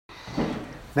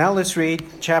Now let's read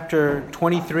chapter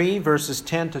 23, verses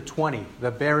 10 to 20,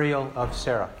 the burial of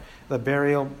Sarah. The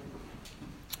burial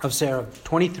of Sarah,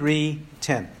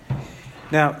 23:10.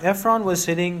 Now Ephron was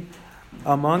sitting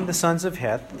among the sons of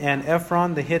Heth, and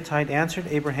Ephron the Hittite answered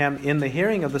Abraham in the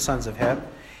hearing of the sons of Heth,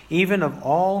 even of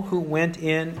all who went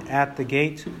in at the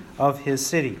gate of his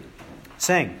city,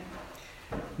 saying,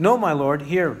 "No, my lord,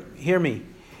 hear me.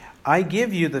 I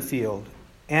give you the field,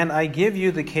 and I give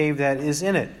you the cave that is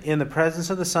in it. In the presence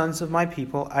of the sons of my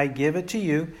people, I give it to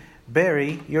you.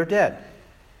 Bury your dead."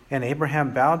 And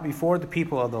Abraham bowed before the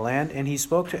people of the land, and he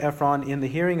spoke to Ephron in the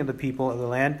hearing of the people of the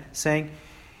land, saying,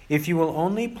 "If you will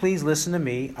only please listen to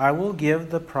me, I will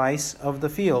give the price of the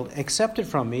field. Accept it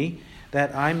from me,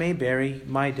 that I may bury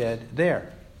my dead there."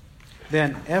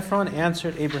 Then Ephron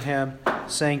answered Abraham,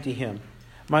 saying to him,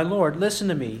 "My lord, listen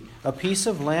to me. A piece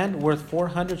of land worth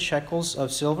 400 shekels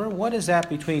of silver, what is that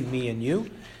between me and you?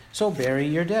 So bury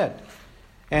your dead."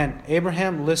 And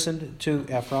Abraham listened to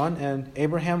Ephron, and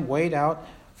Abraham weighed out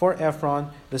for Ephron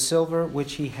the silver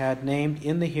which he had named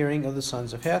in the hearing of the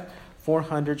sons of Heth,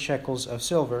 400 shekels of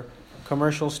silver,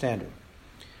 commercial standard.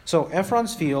 So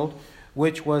Ephron's field,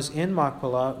 which was in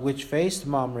Machpelah, which faced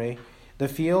Mamre, the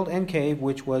field and cave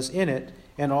which was in it,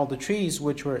 and all the trees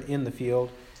which were in the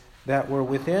field, that were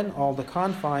within all the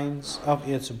confines of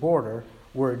its border,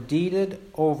 were deeded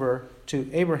over to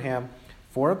Abraham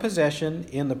for a possession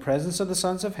in the presence of the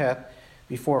sons of Heth,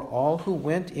 before all who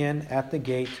went in at the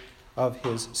gate of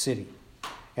his city.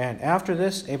 And after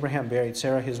this, Abraham buried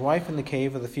Sarah his wife in the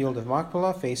cave of the field of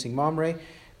Machpelah, facing Mamre,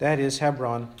 that is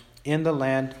Hebron, in the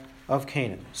land of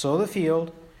Canaan. So the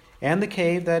field and the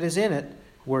cave that is in it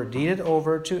were deeded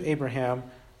over to Abraham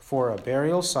for a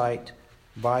burial site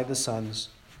by the sons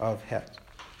of Heth.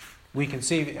 We can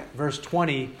see verse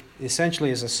 20 essentially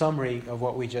is a summary of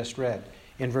what we just read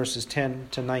in verses 10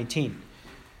 to 19.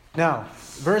 Now,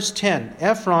 verse 10,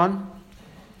 Ephron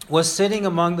was sitting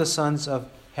among the sons of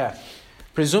Heth,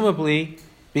 presumably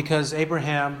because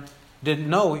Abraham didn't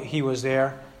know he was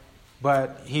there,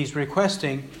 but he's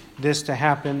requesting this to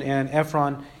happen, and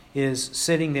Ephron is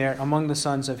sitting there among the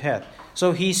sons of Heth.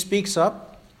 So he speaks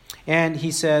up, and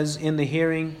he says, in the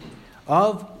hearing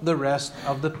of the rest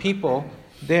of the people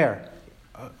there,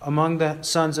 among the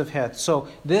sons of Heth. So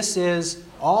this is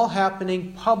all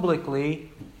happening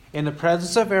publicly in the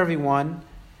presence of everyone,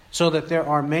 so that there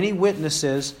are many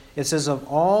witnesses. It says, of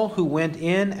all who went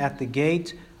in at the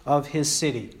gate of his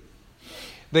city.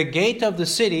 The gate of the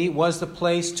city was the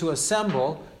place to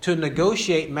assemble to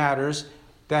negotiate matters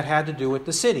that had to do with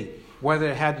the city, whether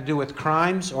it had to do with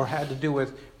crimes or had to do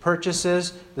with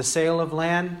purchases, the sale of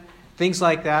land, things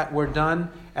like that were done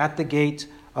at the gate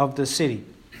of the city.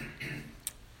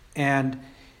 And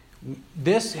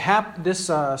this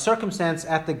circumstance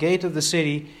at the gate of the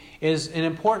city is an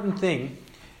important thing,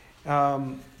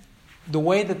 the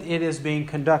way that it is being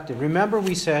conducted. Remember,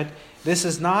 we said this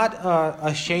is not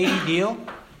a shady deal.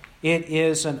 It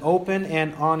is an open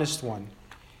and honest one.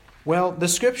 Well, the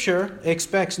Scripture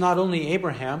expects not only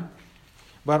Abraham,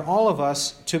 but all of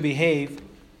us to behave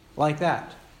like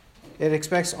that. It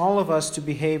expects all of us to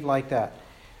behave like that.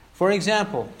 For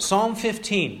example, Psalm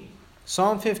 15.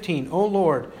 Psalm 15, O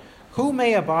Lord, who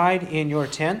may abide in your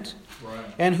tent? Right.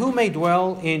 And who may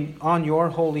dwell on your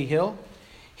holy hill?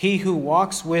 He who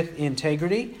walks with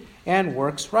integrity and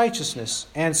works righteousness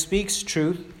and speaks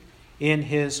truth in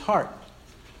his heart.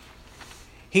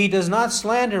 He does not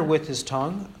slander with his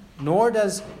tongue, nor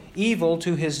does evil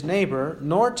to his neighbor,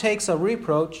 nor takes a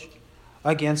reproach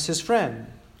against his friend,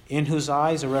 in whose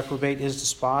eyes a reprobate is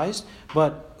despised,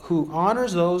 but who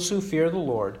honors those who fear the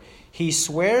Lord. He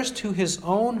swears to his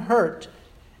own hurt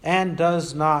and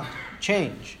does not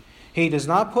change. He does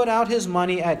not put out his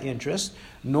money at interest,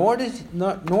 nor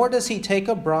does he take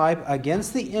a bribe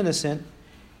against the innocent.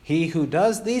 He who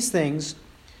does these things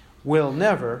will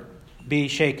never be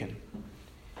shaken.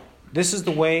 This is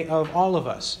the way of all of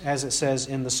us, as it says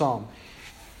in the psalm.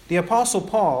 The Apostle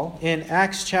Paul in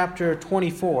Acts chapter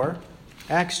 24,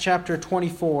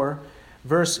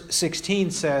 verse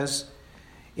 16 says,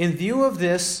 "In view of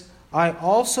this, I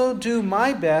also do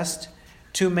my best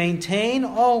to maintain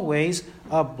always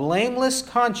a blameless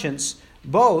conscience,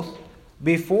 both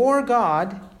before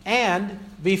God and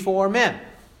before men."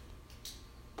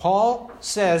 Paul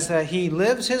says that he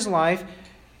lives his life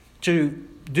to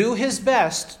do his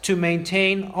best to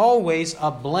maintain always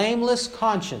a blameless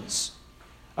conscience.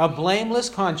 A blameless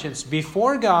conscience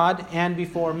before God and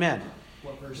before men.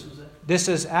 What verse is it? This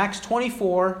is Acts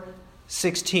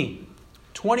 24:16.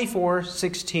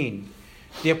 24:16.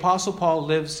 The Apostle Paul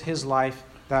lives his life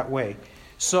that way.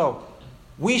 So,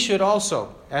 we should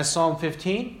also, as Psalm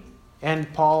 15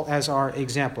 and Paul as our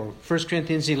example. 1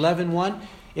 Corinthians 11:1,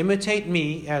 imitate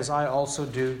me as I also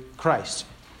do Christ,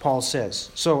 Paul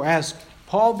says. So as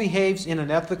Paul behaves in an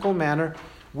ethical manner,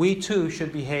 we too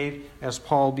should behave as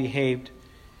Paul behaved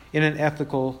in an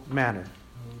ethical manner.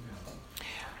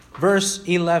 Verse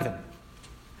 11.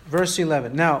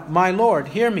 Now, my Lord,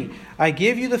 hear me. I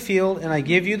give you the field, and I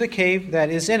give you the cave that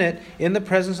is in it. In the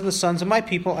presence of the sons of my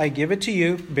people, I give it to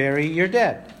you. Bury your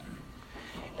dead.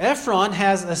 Ephron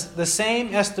has the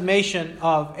same estimation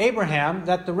of Abraham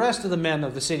that the rest of the men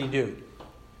of the city do,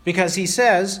 because he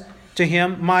says to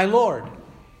him, my Lord.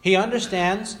 He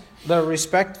understands the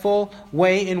respectful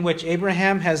way in which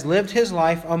Abraham has lived his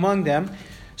life among them,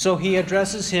 so he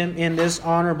addresses him in this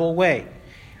honorable way.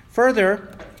 Further,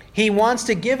 he wants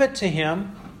to give it to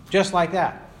him just like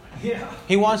that. Yeah.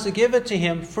 He wants to give it to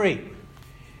him free.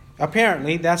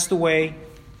 Apparently, that's the way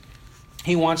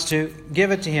he wants to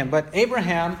give it to him. But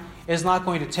Abraham is not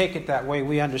going to take it that way,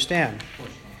 we understand.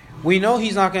 We know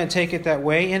he's not going to take it that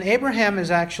way, and Abraham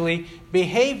has actually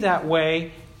behaved that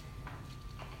way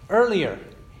earlier.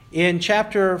 In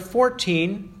chapter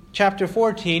 14,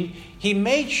 he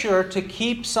made sure to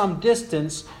keep some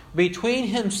distance between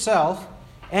himself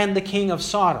and the king of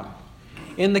Sodom.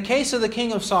 In the case of the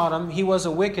king of Sodom, he was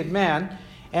a wicked man,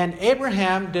 and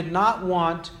Abraham did not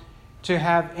want to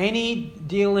have any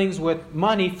dealings with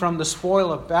money from the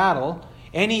spoil of battle,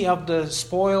 any of the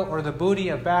spoil or the booty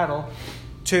of battle,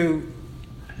 to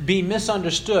be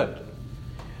misunderstood.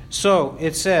 So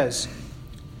it says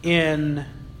in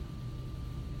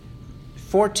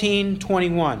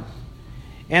 14:21,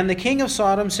 and the king of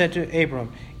Sodom said to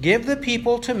Abram, give the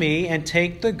people to me and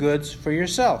take the goods for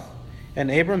yourself. And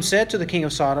Abram said to the king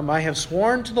of Sodom, I have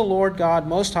sworn to the Lord God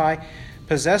Most High,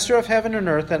 possessor of heaven and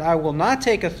earth, that I will not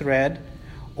take a thread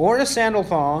or a sandal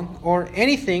thong or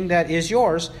anything that is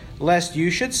yours, lest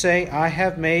you should say, I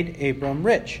have made Abram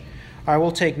rich. I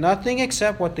will take nothing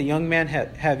except what the young men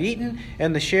have eaten,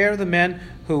 and the share of the men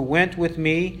who went with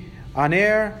me,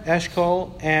 Aner,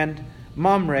 Eshcol, and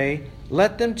Mamre,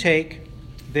 let them take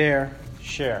their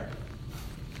share.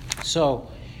 So,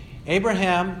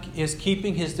 Abraham is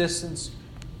keeping his distance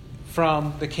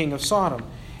from the king of Sodom.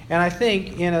 And I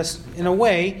think, in a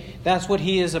way, that's what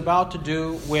he is about to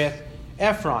do with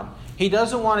Ephron. He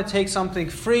doesn't want to take something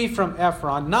free from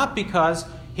Ephron, not because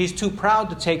he's too proud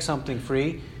to take something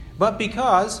free, but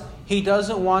because he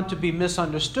doesn't want to be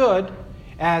misunderstood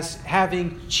as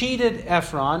having cheated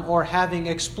Ephron or having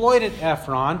exploited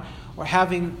Ephron or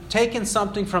having taken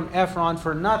something from Ephron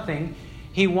for nothing.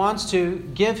 He wants to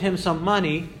give him some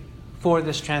money for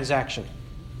this transaction.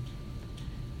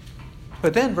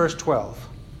 But then verse 12.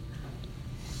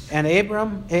 And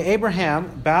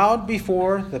Abraham bowed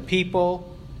before the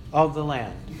people of the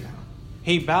land.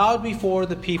 He bowed before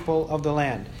the people of the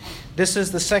land. This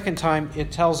is the second time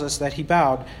it tells us that he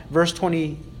bowed. Verse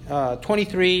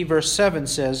 23, verse 7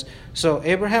 says, so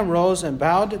Abraham rose and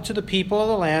bowed to the people of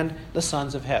the land, the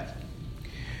sons of Heth.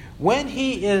 When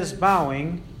he is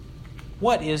bowing,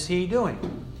 what is he doing?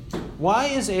 Why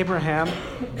is Abraham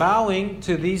bowing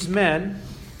to these men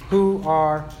who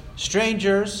are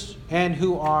strangers and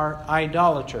who are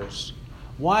idolaters?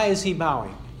 Why is he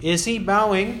bowing? Is he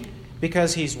bowing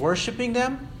because he's worshiping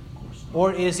them?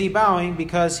 Or is he bowing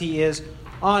because he is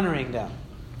honoring them?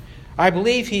 I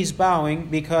believe he's bowing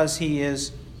because he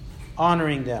is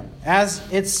honoring them. As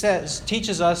it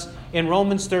teaches us in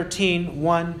Romans 13,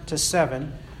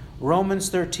 1-7, Romans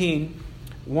 13,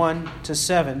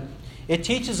 1-7, it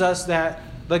teaches us that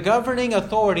the governing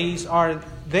authorities are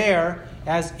there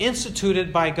as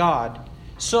instituted by God.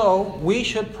 So we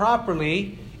should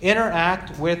properly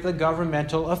interact with the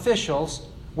governmental officials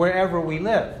wherever we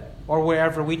live or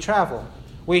wherever we travel.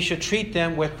 We should treat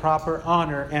them with proper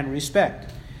honor and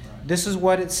respect. This is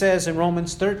what it says in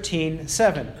Romans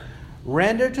 13:7.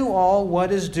 Render to all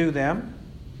what is due them,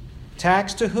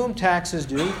 tax to whom tax is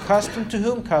due, custom to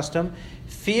whom custom,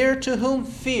 fear to whom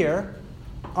fear,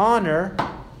 honor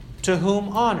to whom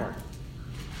honor.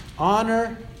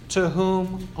 Honor to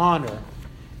whom honor.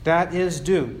 That is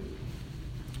due,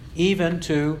 even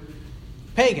to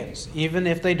pagans, even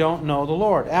if they don't know the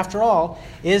Lord. After all,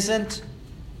 isn't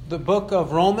the book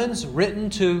of Romans written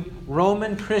to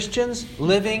Roman Christians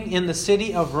living in the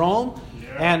city of Rome? Yeah.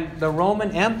 And the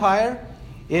Roman Empire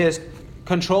is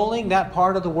controlling that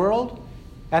part of the world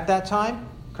at that time,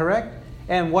 correct?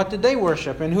 And what did they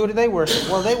worship? And who did they worship?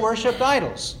 Well, they worshipped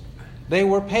idols. They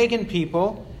were pagan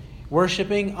people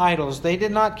worshiping idols. They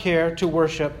did not care to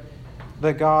worship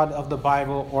the God of the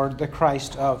Bible or the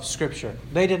Christ of Scripture.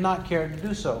 They did not care to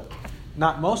do so.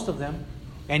 Not most of them.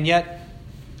 And yet,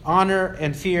 honor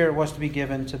and fear was to be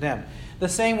given to them. The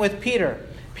same with Peter.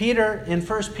 Peter, in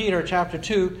 1 Peter chapter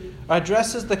 2,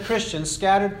 addresses the Christians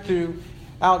scattered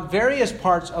throughout various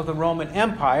parts of the Roman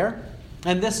Empire,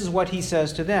 and this is what he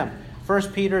says to them.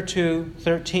 1 Peter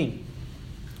 2:13.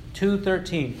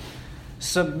 2:13.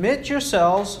 Submit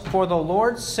yourselves for the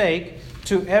Lord's sake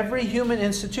to every human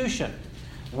institution,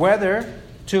 whether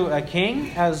to a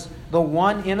king as the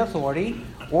one in authority,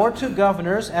 or to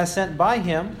governors as sent by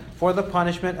him for the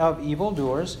punishment of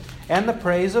evildoers and the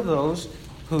praise of those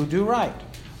who do right.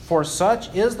 For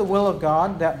such is the will of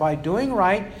God, that by doing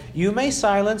right you may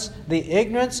silence the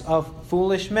ignorance of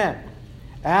foolish men.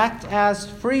 Act as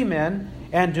free men,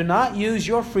 and do not use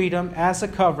your freedom as a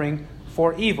covering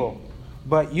for evil,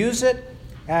 but use it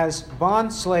as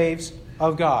bond slaves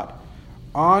of God.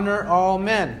 Honor all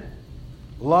men.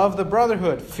 Love the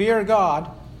brotherhood. Fear God.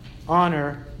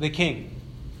 Honor the king.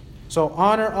 So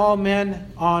honor all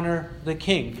men, honor the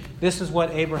king. This is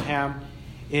what Abraham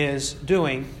is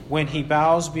doing when he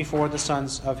bows before the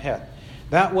sons of Heth.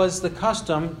 That was the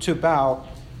custom, to bow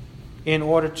in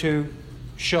order to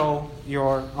show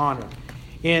your honor.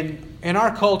 In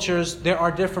our cultures, there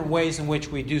are different ways in which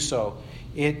we do so.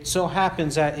 It so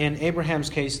happens that in Abraham's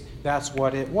case, that's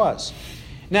what it was.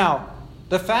 Now,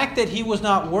 the fact that he was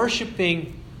not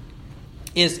worshiping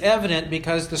is evident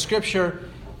because the scripture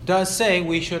does say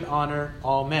we should honor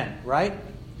all men, right?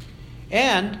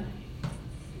 And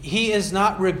he is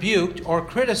not rebuked or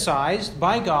criticized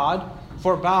by God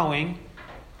for bowing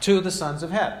to the sons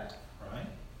of Heth. Right.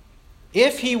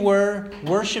 If he were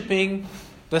worshiping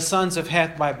the sons of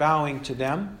Heth by bowing to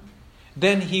them,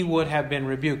 then he would have been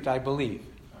rebuked, I believe.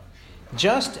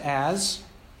 Just as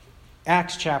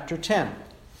Acts chapter 10.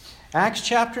 Acts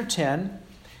chapter 10,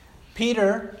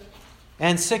 Peter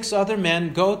and 6 other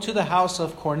men go to the house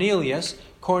of Cornelius.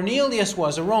 Cornelius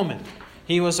was a Roman.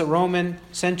 He was a Roman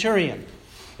centurion.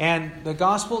 And the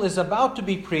gospel is about to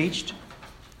be preached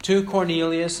to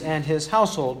Cornelius and his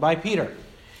household by Peter.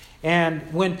 And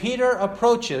when Peter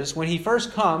approaches, when he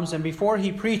first comes and before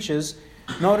he preaches,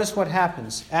 notice what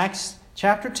happens. Acts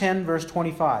chapter 10, verse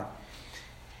 25.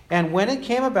 And when it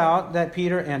came about that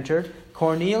Peter entered,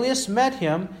 Cornelius met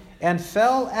him and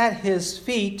fell at his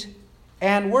feet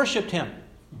and worshipped him.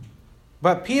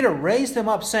 But Peter raised him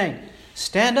up, saying,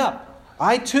 Stand up,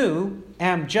 I too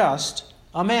am just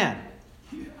a man.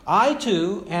 I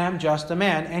too am just a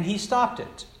man. And he stopped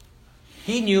it.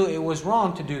 He knew it was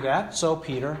wrong to do that, so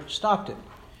Peter stopped it.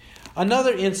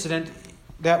 Another incident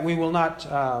that we will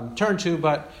not turn to,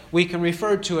 but we can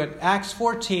refer to it, Acts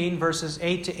 14, verses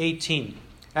 8 to 18.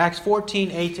 Acts 14,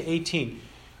 8 to 18.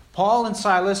 Paul and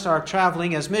Silas are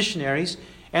traveling as missionaries,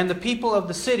 and the people of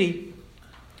the city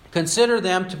consider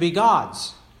them to be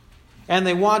gods. And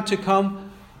they want to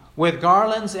come with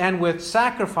garlands and with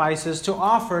sacrifices to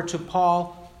offer to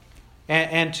Paul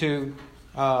and to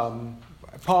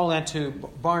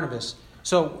Barnabas.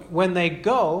 So when they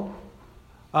go,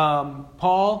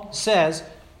 Paul says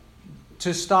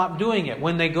to stop doing it.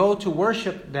 When they go to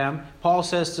worship them, Paul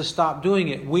says to stop doing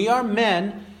it. We are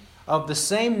men of the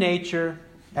same nature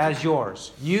as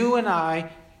yours. You and I,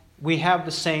 we have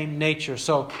the same nature.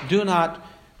 So do not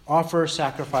offer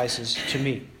sacrifices to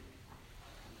me.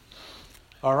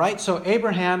 All right, so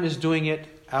Abraham is doing it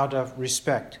out of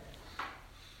respect.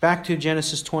 Back to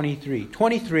Genesis 23.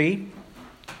 23,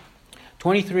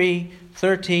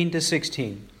 13 to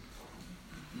 16.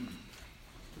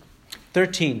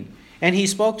 13. And he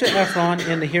spoke to Ephron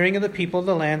in the hearing of the people of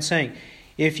the land, saying,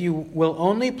 If you will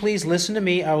only please listen to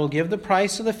me, I will give the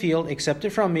price of the field, accept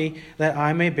it from me, that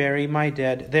I may bury my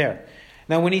dead there.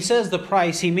 Now when he says the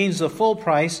price, he means the full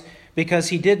price, because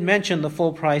he did mention the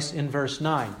full price in verse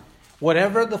 9.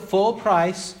 Whatever the full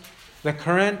price, the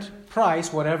current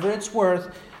price, whatever it's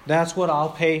worth, that's what I'll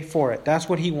pay for it. That's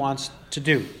what he wants to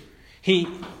do. He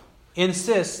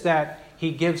insists that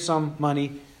he gives some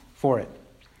money for it.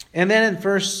 And then in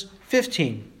verse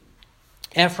 15,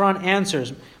 Ephron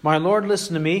answers, My Lord,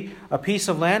 listen to me, a piece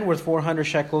of land worth 400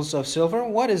 shekels of silver.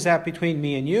 What is that between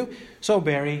me and you? So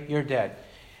bury your dead.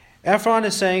 Ephron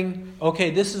is saying,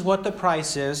 okay, this is what the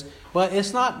price is, but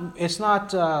it's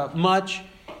not much.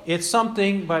 It's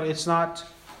something, but it's not,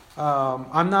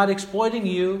 I'm not exploiting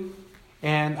you,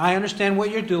 and I understand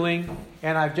what you're doing,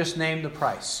 and I've just named the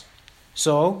price.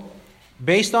 So,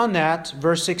 based on that,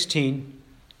 verse 16,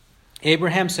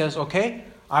 Abraham says, okay,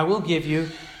 I will give you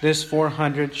this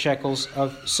 400 shekels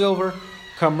of silver,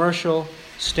 commercial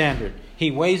standard.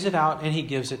 He weighs it out and he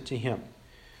gives it to him.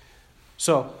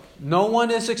 So, no one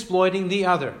is exploiting the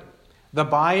other. The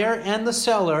buyer and the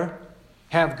seller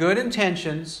have good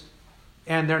intentions,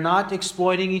 and they're not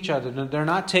exploiting each other. They're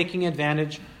not taking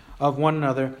advantage of one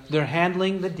another. They're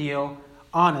handling the deal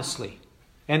honestly.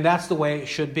 And that's the way it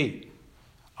should be,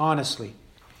 honestly.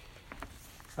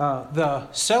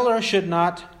 The seller should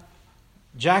not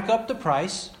jack up the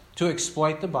price to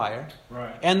exploit the buyer.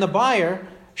 Right. And the buyer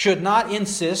should not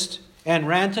insist and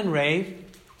rant and rave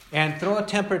and throw a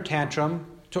temper tantrum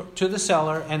to the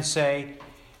seller and say,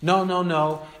 no, no,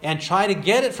 no, and try to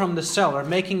get it from the seller,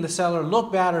 making the seller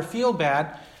look bad or feel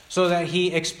bad so that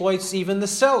he exploits even the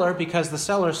seller, because the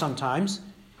seller sometimes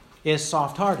is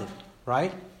soft-hearted,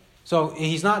 right? So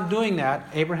he's not doing that.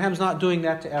 Abraham's not doing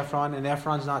that to Ephron, and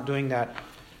Ephron's not doing that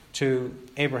to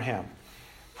Abraham.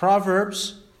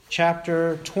 Proverbs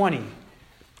chapter 20.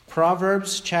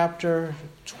 Proverbs chapter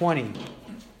 20,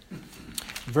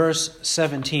 verse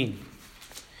 17.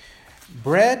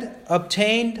 Bread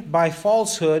obtained by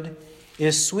falsehood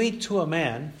is sweet to a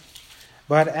man,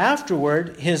 but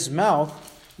afterward his mouth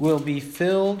will be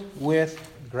filled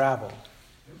with gravel.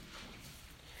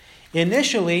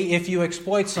 Initially, if you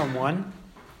exploit someone,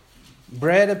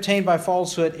 bread obtained by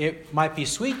falsehood, it might be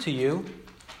sweet to you.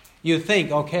 You think,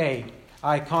 okay,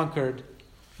 I conquered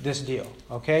this deal,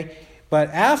 okay? But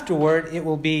afterward,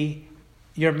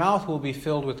 your mouth will be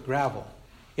filled with gravel.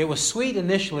 It was sweet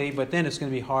initially, but then it's going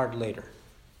to be hard later.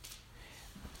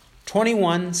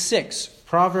 21:6,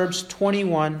 Proverbs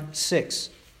 21:6.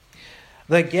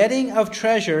 The getting of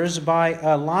treasures by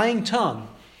a lying tongue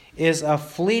is a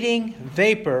fleeting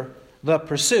vapor, the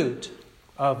pursuit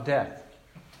of death.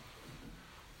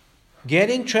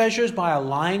 Getting treasures by a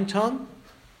lying tongue,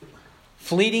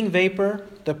 fleeting vapor,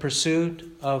 the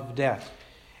pursuit of death.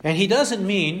 And he doesn't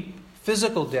mean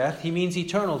physical death, he means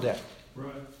eternal death.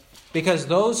 Right. Because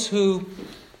those who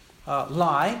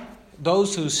lie,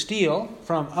 those who steal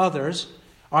from others,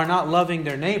 are not loving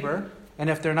their neighbor. And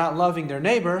if they're not loving their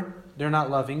neighbor, they're not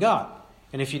loving God.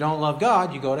 And if you don't love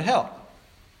God, you go to hell.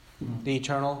 The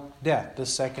eternal death, the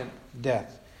second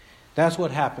death. That's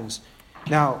what happens.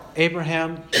 Now,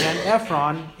 Abraham and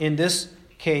Ephron, in this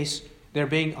case, they're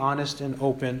being honest and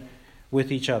open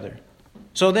with each other.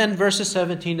 So then, verses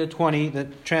 17 to 20, the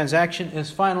transaction is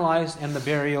finalized and the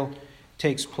burial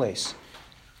takes place.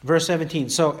 Verse 17.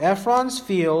 So Ephron's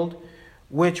field,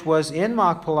 which was in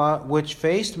Machpelah, which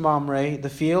faced Mamre, the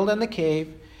field and the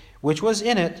cave, which was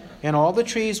in it, and all the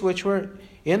trees which were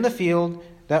in the field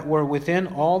that were within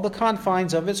all the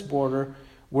confines of its border,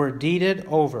 were deeded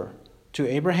over to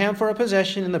Abraham for a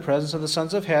possession in the presence of the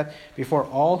sons of Heth, before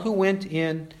all who went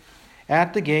in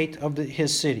at the gate of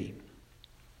his city.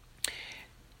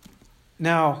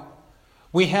 Now,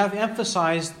 we have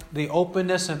emphasized the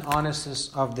openness and honestness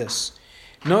of this.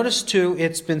 Notice too,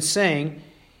 it's been saying,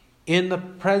 in the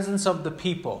presence of the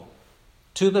people,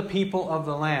 to the people of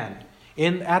the land,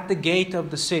 at the gate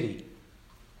of the city.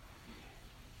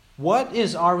 What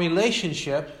is our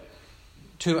relationship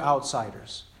to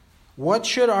outsiders? What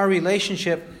should our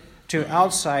relationship to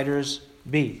outsiders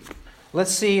be?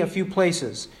 Let's see a few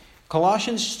places.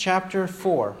 Colossians chapter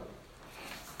 4.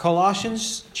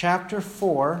 Colossians chapter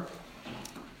 4,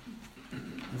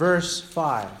 verse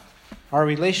 5. Our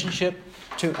relationship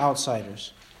to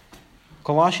outsiders.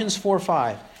 Colossians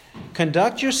 4:5.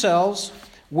 Conduct yourselves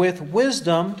with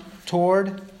wisdom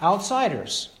toward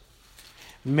outsiders,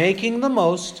 making the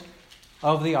most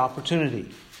of the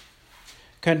opportunity.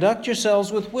 Conduct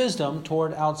yourselves with wisdom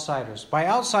toward outsiders. By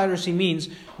outsiders, he means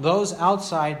those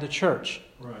outside the church,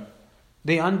 Right.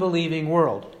 the unbelieving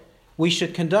world. We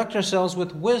should conduct ourselves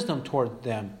with wisdom toward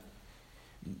them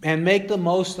and make the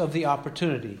most of the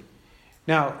opportunity.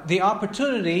 Now, the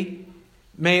opportunity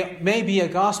may be a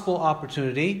gospel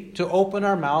opportunity to open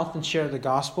our mouth and share the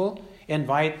gospel,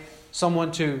 invite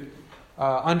someone to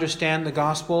understand the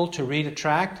gospel, to read a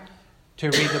tract,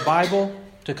 to read the Bible,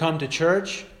 to come to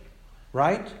church,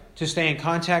 right? To stay in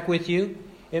contact with you.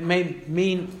 It may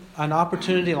mean an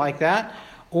opportunity like that,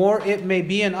 or it may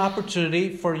be an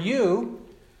opportunity for you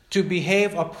to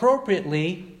behave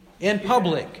appropriately in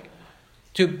public.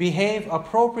 To behave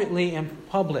appropriately in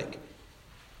public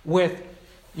with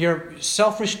your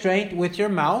self-restraint with your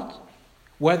mouth,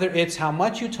 whether it's how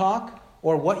much you talk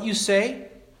or what you say,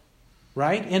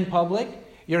 right, in public.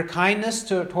 Your kindness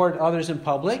toward others in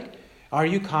public. Are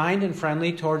you kind and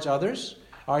friendly towards others?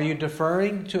 Are you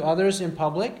deferring to others in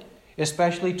public,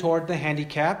 especially toward the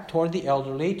handicapped, toward the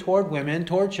elderly, toward women,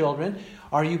 toward children?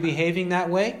 Are you behaving that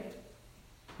way?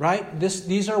 Right?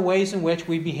 These are ways in which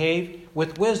we behave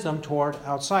with wisdom toward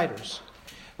outsiders.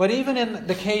 But even in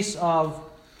the case of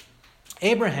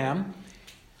Abraham,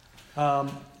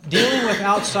 dealing with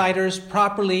outsiders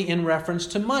properly in reference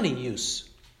to money use.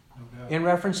 In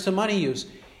reference to money use.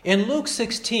 In Luke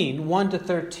 16,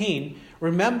 1-13,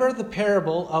 remember the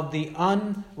parable of the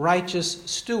unrighteous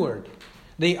steward.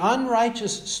 The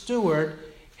unrighteous steward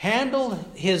handle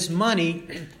his money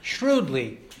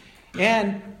shrewdly.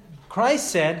 And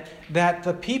Christ said that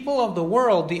the people of the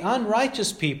world, the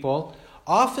unrighteous people,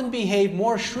 often behave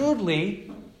more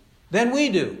shrewdly than we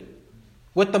do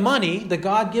with the money, the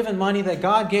God-given money that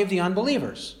God gave the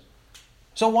unbelievers.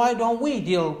 So why don't we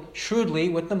deal shrewdly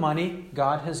with the money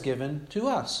God has given to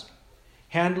us?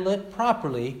 Handle it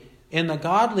properly in the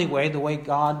godly way, the way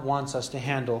God wants us to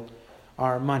handle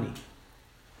our money.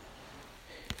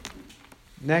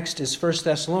 Next is 1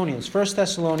 Thessalonians. 1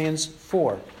 Thessalonians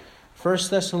 4. 1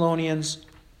 Thessalonians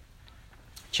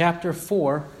chapter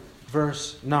 4,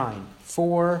 verse 9.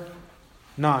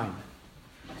 4:9.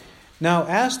 Now,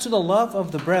 as to the love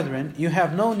of the brethren, you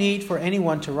have no need for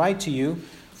anyone to write to you,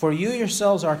 for you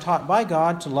yourselves are taught by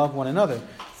God to love one another.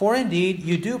 For indeed,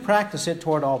 you do practice it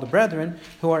toward all the brethren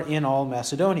who are in all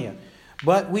Macedonia.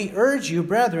 But we urge you,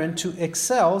 brethren, to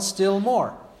excel still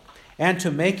more, and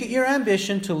to make it your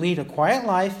ambition to lead a quiet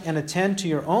life and attend to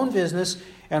your own business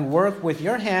and work with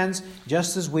your hands,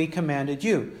 just as we commanded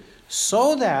you,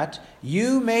 so that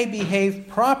you may behave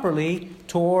properly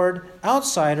toward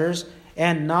outsiders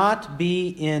and not be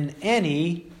in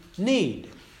any need.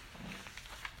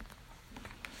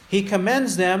 He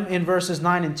commends them in verses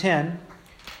 9 and 10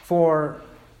 for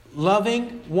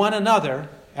loving one another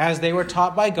as they were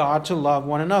taught by God to love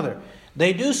one another.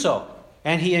 They do so,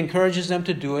 and he encourages them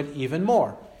to do it even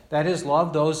more. That is,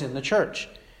 love those in the church.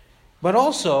 But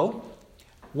also,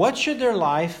 what should their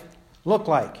life look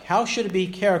like? How should it be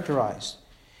characterized?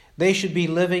 They should be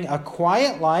living a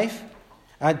quiet life,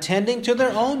 attending to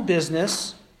their own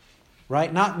business,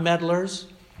 right? Not meddlers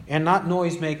and not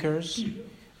noisemakers,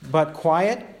 but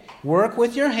quiet. Work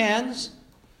with your hands.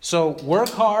 So work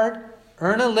hard,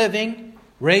 earn a living,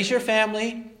 raise your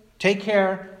family, take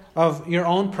care of your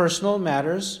own personal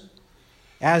matters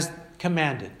as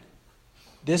commanded.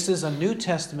 This is a New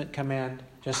Testament command,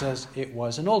 just as it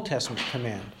was an Old Testament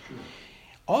command.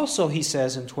 Also, he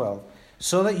says in 12,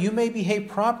 so that you may behave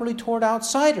properly toward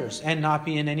outsiders and not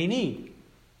be in any need.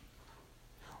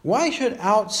 Why should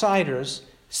outsiders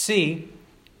see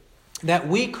that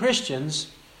we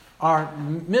Christians are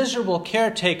miserable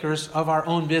caretakers of our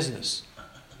own business?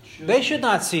 They should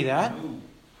not see that.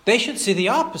 They should see the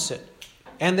opposite.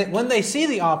 And that when they see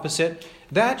the opposite,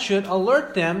 that should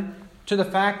alert them to the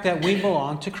fact that we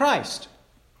belong to Christ.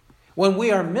 When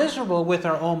we are miserable with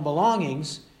our own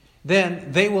belongings,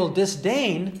 then they will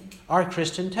disdain our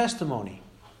Christian testimony.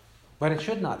 But it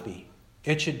should not be.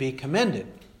 It should be commended.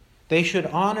 They should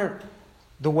honor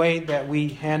the way that we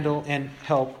handle and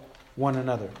help one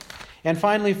another. And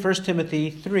finally, 1 Timothy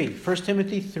 3. 1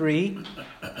 Timothy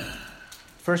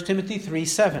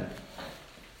 3:7.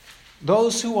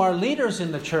 Those who are leaders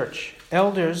in the church,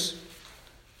 elders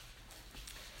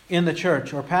in the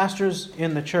church, or pastors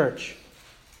in the church,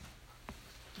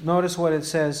 notice what it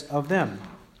says of them.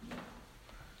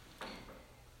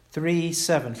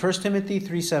 3:7. 1 Timothy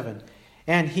 3:7.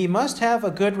 And he must have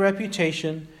a good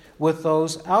reputation with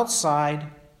those outside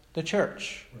the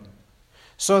church,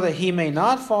 so that he may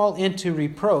not fall into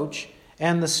reproach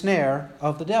and the snare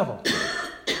of the devil.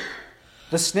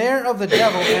 The snare of the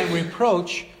devil and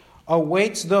reproach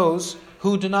awaits those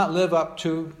who do not live up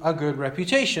to a good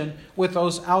reputation with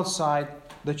those outside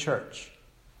the church.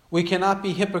 We cannot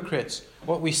be hypocrites.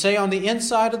 What we say on the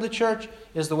inside of the church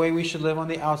is the way we should live on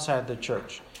the outside of the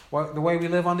church. The way we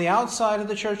live on the outside of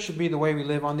the church should be the way we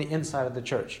live on the inside of the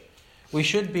church. We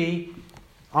should be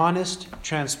honest,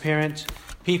 transparent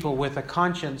people with a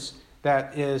conscience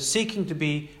that is seeking to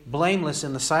be blameless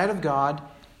in the sight of God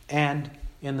and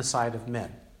in the sight of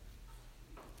men.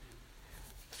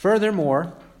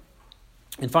 Furthermore,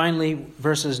 and finally,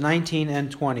 verses 19 and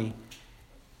 20.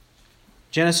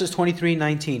 Genesis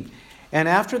 23:19. And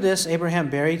after this, Abraham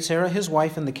buried Sarah his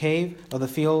wife in the cave of the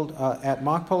field at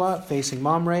Machpelah, facing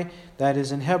Mamre, that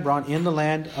is in Hebron, in the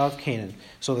land of Canaan.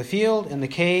 So the field and the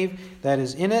cave that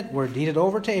is in it were deeded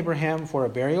over to Abraham for a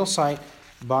burial site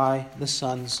by the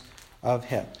sons of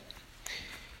Heth.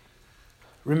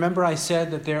 Remember I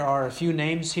said that there are a few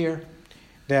names here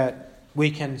that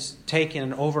we can take in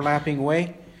an overlapping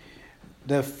way.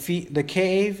 The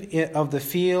cave of the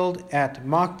field at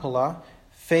Machpelah,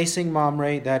 facing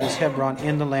Mamre, that is Hebron,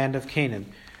 in the land of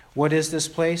Canaan. What is this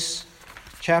place?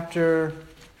 Chapter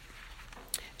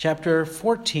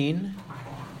 14.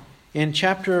 In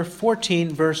chapter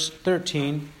 14, verse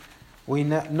 13, we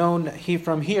know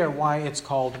from here why it's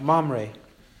called Mamre.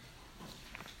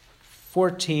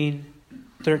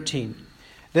 14:13.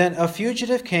 Then a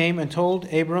fugitive came and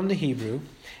told Abram the Hebrew.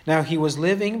 Now he was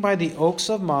living by the oaks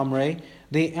of Mamre,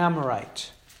 the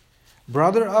Amorite,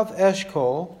 brother of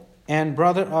Eshcol and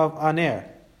brother of Aner.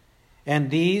 and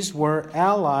these were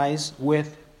allies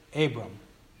with Abram.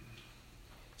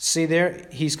 See there,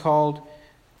 he's called,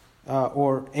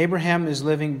 or Abraham is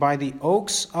living by the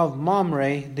oaks of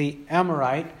Mamre, the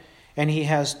Amorite,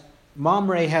 and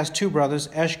Mamre has two brothers,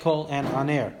 Eshcol and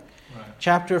Aner. Right.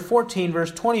 Chapter 14,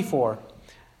 verse 24.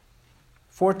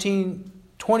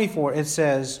 14:24, it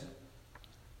says,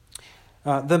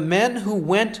 the men who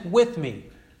went with me.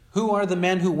 Who are the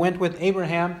men who went with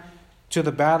Abraham to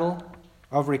the battle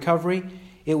of recovery?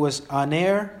 It was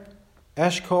Aner,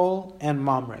 Eshcol, and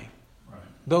Mamre. Right.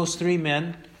 Those three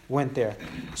men went there.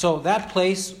 So that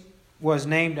place was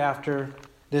named after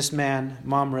this man,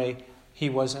 Mamre. He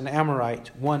was an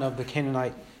Amorite, one of the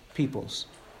Canaanite peoples.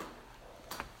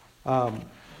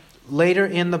 Later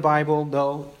in the Bible,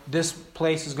 though, this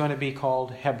place is going to be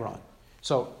called Hebron.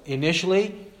 So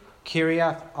initially,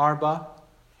 Kiriath Arba,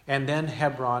 and then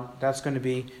Hebron. That's going to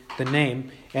be the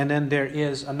name. And then there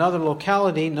is another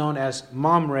locality known as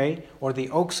Mamre, or the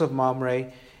Oaks of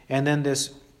Mamre, and then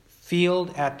this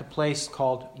field at the place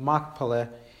called Machpelah,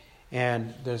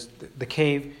 and there's the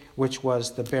cave, which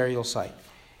was the burial site.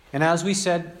 And as we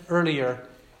said earlier,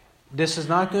 this is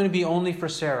not going to be only for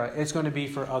Sarah, it's going to be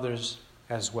for others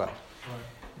as well. Right.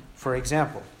 For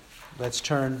example, let's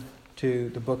turn to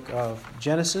the book of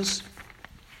Genesis.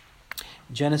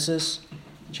 Genesis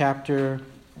chapter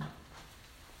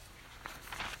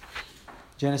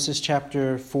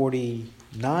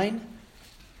 49.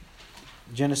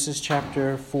 Genesis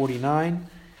chapter 49.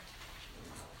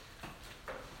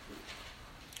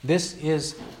 This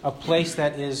is a place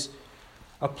that is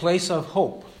a place of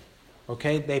hope.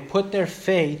 Okay? They put their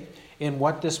faith in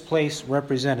what this place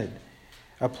represented.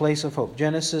 A place of hope.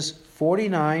 Genesis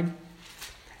 49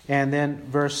 and then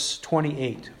verse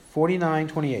 28.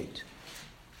 49:28.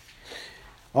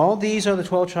 All these are the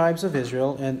 12 tribes of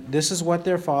Israel, and this is what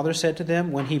their father said to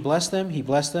them. When he blessed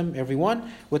them, every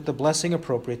one, with the blessing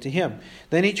appropriate to him.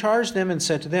 Then he charged them and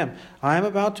said to them, I am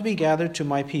about to be gathered to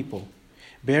my people.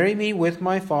 Bury me with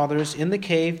my fathers in the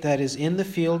cave that is in the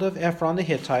field of Ephron the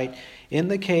Hittite, in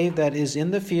the cave that is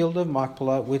in the field of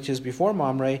Machpelah, which is before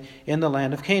Mamre, in the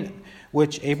land of Canaan,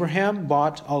 which Abraham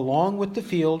bought along with the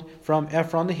field from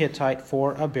Ephron the Hittite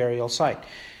for a burial site.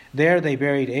 There they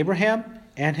buried Abraham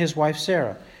and his wife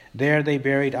Sarah. There they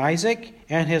buried Isaac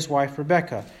and his wife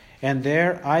Rebekah. And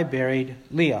there I buried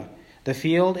Leah. The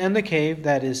field and the cave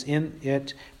that is in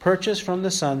it purchased from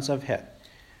the sons of Heth.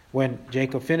 When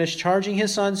Jacob finished charging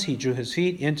his sons, he drew his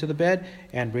feet into the bed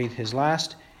and breathed his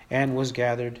last and was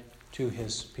gathered to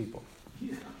his people.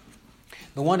 Yeah.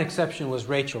 The one exception was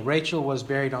Rachel. Rachel was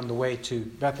buried on the way to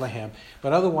Bethlehem.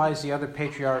 But otherwise, the other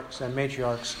patriarchs and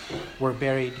matriarchs were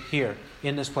buried here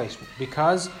in this place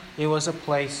because it was a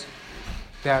place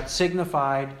that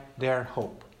signified their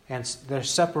hope and their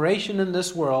separation in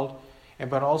this world,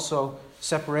 but also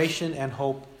separation and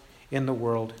hope in the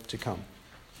world to come.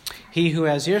 He who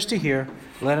has ears to hear,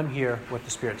 let him hear what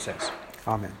the Spirit says.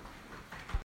 Amen.